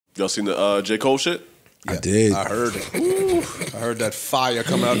Y'all seen the J. Cole shit? Yeah, I did. I heard it. I heard that fire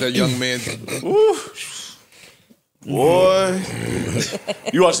coming out that young man. Boy,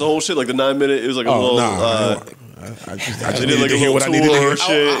 you watched the whole shit, like the 9-minute. It was like a little. I just did like a little tour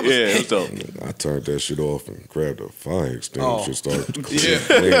shit. Yeah, it was dope. I turned that shit off and grabbed a fire extinguisher, started Yeah.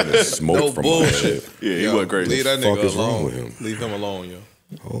 clearing the smoke No from bullshit. my head. Yeah, he went crazy. Leave that What the fuck nigga is wrong alone. with him? Leave him alone, yo.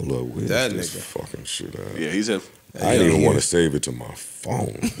 Hold up, where's That this nigga. fucking shit at? Yeah, he's him. I didn't even want to save it to my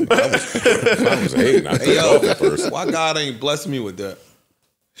phone. I was hating. I took it off at first. Why God ain't blessed me with that?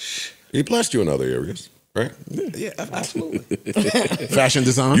 He blessed you in other areas, right? Yeah, absolutely. Fashion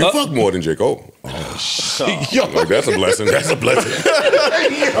design. You fuck more than J. Cole. Yo, Like, that's a blessing. That's a blessing.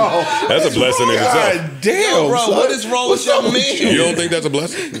 That's a blessing in itself. God damn, Yo, bro, son. what is wrong with your man? You don't think that's a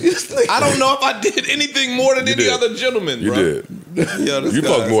blessing? I don't know if I did anything more than any did. other gentleman, You bro. did. Yo, this You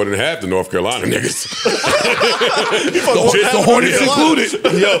guy's- fucked more than half the North Carolina niggas. The Hornets included.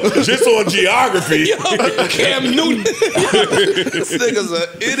 Yo, just on geography. Yo, Cam Newton. This nigga's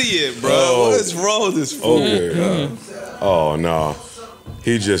an idiot, bro. Oh. What is wrong with this fool? Okay. Oh, no.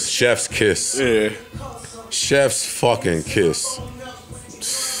 He just chef's kiss. Yeah. Chef's fucking kiss.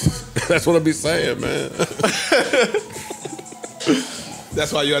 That's what I be saying, man.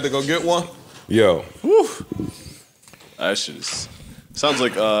 That's why you had to go get one? Yo. That shit is. Sounds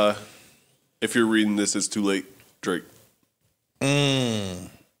like if you're reading this, it's too late. Drake.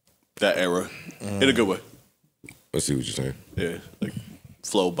 That era, in a good way. Let's see what you're saying. Yeah, like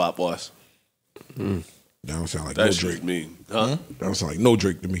flow bop wise. That don't sound like That no shit Drake. is mean, huh? That don't sound like no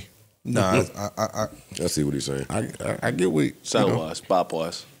Drake to me. Nah, I see what he's saying. I get what Sound wise, bop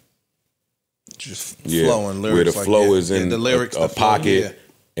wise. just Yeah, flowing lyrics. where the like, flow yeah, is in the lyrics, a the flow, pocket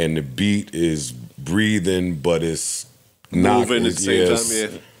yeah. and the beat is breathing, but it's not. Moving at the same yes. time.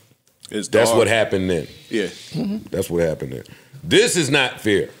 Yeah, it's That's dark. what happened then. Yeah, That's what happened then. This is not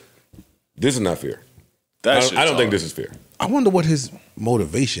fair. This is not fair. that I don't think this is fair. I wonder what his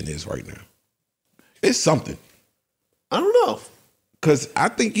motivation is right now. It's something. I don't know. Cause I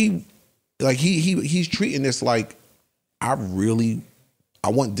think he's treating this like I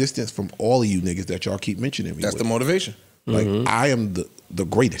want distance from all of you niggas that y'all keep mentioning me. That's the with. motivation. Like I am the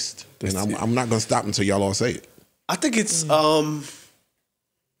greatest, and I'm not gonna stop until y'all all say it. I think it's.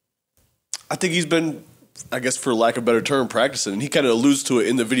 I think he's been, I guess, for lack of a better term, practicing. And he kind of alludes to it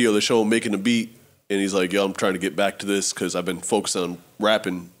in the video. They show him making a beat, and he's like, "Yo, I'm trying to get back to this because I've been focused on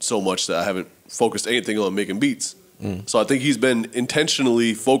rapping so much that I haven't focused anything on making beats." So I think he's been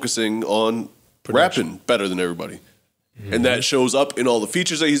intentionally focusing on rapping better than everybody. And that shows up in all the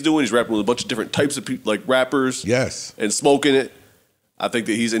features that he's doing. He's rapping with a bunch of different types of people, like rappers. Yes. And smoking it. I think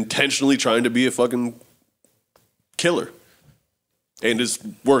that he's intentionally trying to be a fucking killer. And it's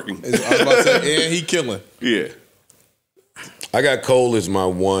working. I was about to say, and he killing. Yeah. I got Cole as my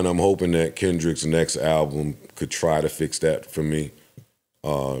one. I'm hoping that Kendrick's next album could try to fix that for me.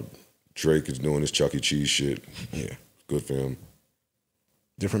 Drake is doing his Chuck E. Cheese shit. Yeah, good for him.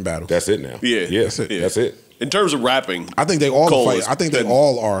 Different battle. That's it now. Yeah. That's it. Yeah. That's it. In terms of rapping, I think they all Cole fight. has I think they been-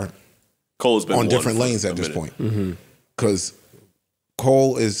 all are Cole's been on one different for lanes a at this minute. point. Because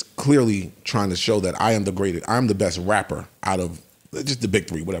Cole is clearly trying to show that I am the greatest. I'm the best rapper out of just the big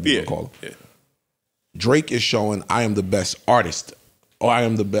three, whatever you Yeah. want to call them. Yeah. Drake is showing I am the best artist, or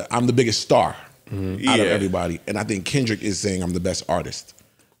I'm the biggest star out of Yeah. everybody. And I think Kendrick is saying I'm the best artist.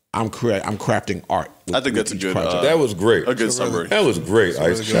 I'm crafting art. I think that's a each good project. That was great. A good summary. That was great,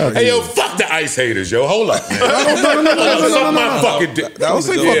 Ice. good. Hey, yo, fuck the Ice haters, yo. Hold up, man. No. Suck my fucking dick. That was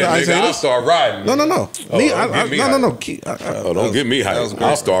a say good fuck one. the Ice nigga, I'll haters. start riding. No. Oh, Me, don't get me no. hyped. Oh, don't get me hyped. great.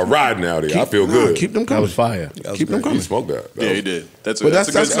 I'll start riding out here. I feel good. Keep them That coming. was fire. Keep them You coming. smoked that. Yeah, he did. That's a But good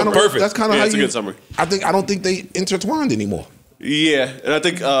that's kind summary. of Perfect. that's kind of Yeah, how it's a you. good summary. I don't think they intertwined anymore. Yeah, and I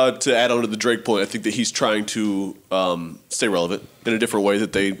think to add on to the Drake point, I think that he's trying to stay relevant in a different way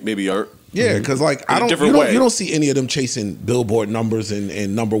that they maybe aren't. Yeah, because like In a different way. you don't see any of them chasing Billboard numbers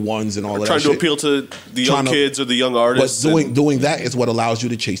and number ones and all of Trying that to shit. appeal to the young Trying to- kids or the young But artists. doing that is what allows you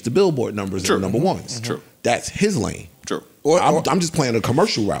to chase the Billboard numbers True. and the number ones. True. That's his lane. True. I'm just playing a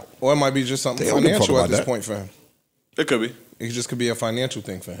commercial route. Or it might be just something They don't give a fuck financial at about this that. point for him. It could be. It just could be a financial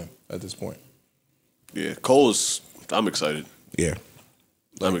thing for him at this point. Yeah, Cole is. I'm excited. Yeah.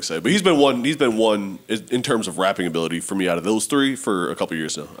 I'm excited, but he's been one in terms of rapping ability for me out of those three for a couple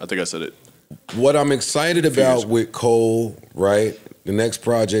years now. I think I said it. What I'm excited about with Cole, right? The next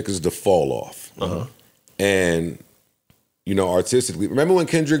project is The Fall Off. And, you know, artistically, remember when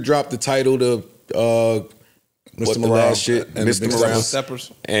Kendrick dropped the title to what the Morale last shit? and the Mr. Big Morale.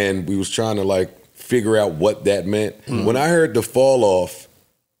 Steppers. And we was trying to like figure out what that meant. When I heard The Fall Off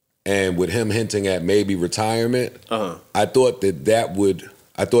and with him hinting at maybe retirement, I thought that would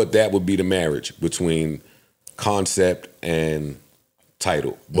I thought that would be the marriage between concept and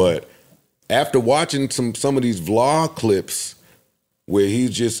title. But after watching some of these vlog clips where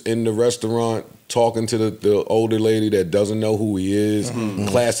he's just in the restaurant talking to the older lady that doesn't know who he is,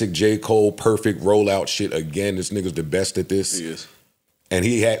 classic J. Cole, perfect rollout shit again. This nigga's the best at this. He is. And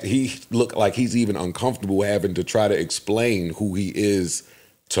he looked like he's even uncomfortable having to try to explain who he is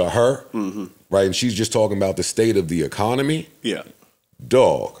to her, right? And she's just talking about the state of the economy. Yeah.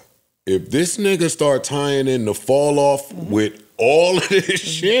 Dog, if this nigga start tying in the fall off with all of this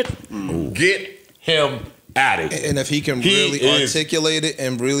shit, get him out of here. And if he can really articulate it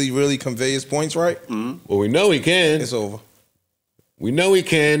and really, really convey his points right, well, we know he can. it's over. We know he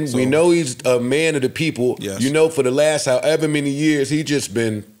can. We know he's a man of the people. Yes. You know, for the last however many years, he just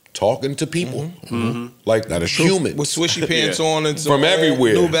been talking to people. Like that is human. With swishy pants on and some From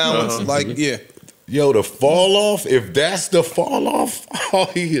everywhere. New Balance. Like, yeah. Yo, the fall off, if that's the fall off,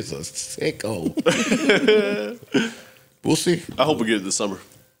 oh, he is a sicko. We'll see. I hope we get it this summer.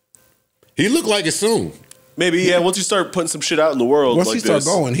 He look like it soon. Maybe, yeah, once you start putting some shit out in the world Once like he start this.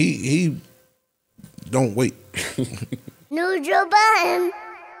 going, he don't wait. New Joe Budden.